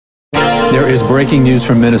There is breaking news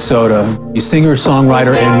from Minnesota. A singer,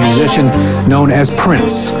 songwriter, and musician known as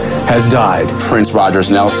Prince has died. Prince Rogers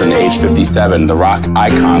Nelson, age 57, the rock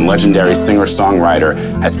icon, legendary singer-songwriter,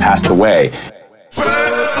 has passed away.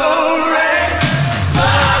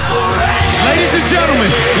 Ladies and gentlemen,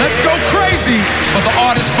 let's go crazy for the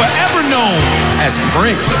artist forever known as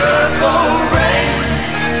Prince.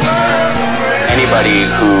 Anybody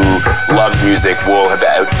who loves music will have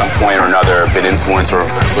at some point or another been influenced or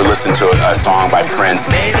listened to a song by Prince.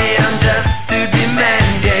 Maybe I'm just too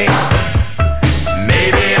demanding.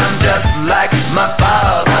 Maybe I'm just like my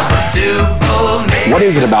father, too bold. What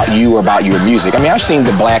is it about you or about your music? I mean, I've seen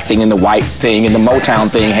the black thing and the white thing and the Motown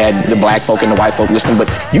thing had the black folk and the white folk listening, but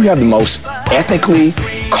you have the most ethnically,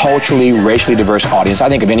 culturally, racially diverse audience, I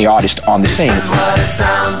think, of any artist on the scene. This is what it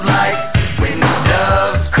sounds like when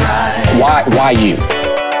doves cry. Why you?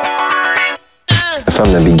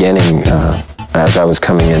 From the beginning, as I was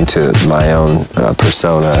coming into my own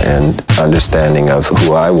persona and understanding of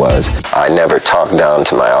who I was, I never talked down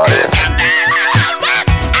to my audience.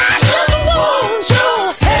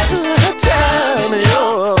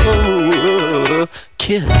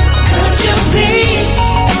 Kiss. Could you be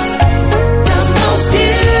the most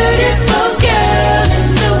beautiful girl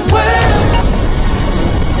in the world?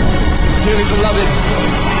 Dearly beloved,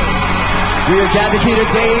 we are gathered here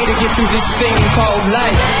today to get through this thing called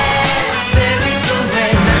life.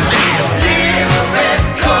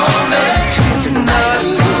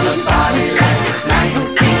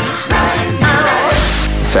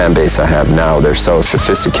 The fan base I have now, they're so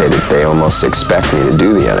sophisticated, they almost expect me to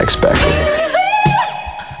do the unexpected.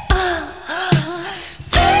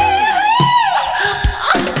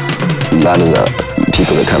 A lot of the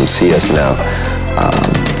people that come see us now,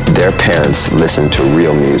 their parents listen to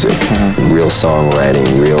real music, real songwriting,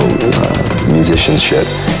 real musicianship,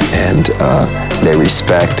 and they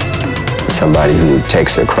respect somebody who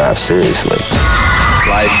takes their craft seriously.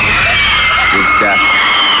 Life is death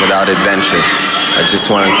without adventure. I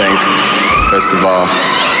just want to thank, first of all,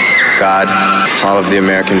 God, all of the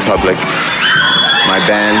American public, my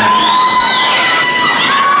band.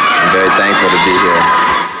 I'm very thankful to be here.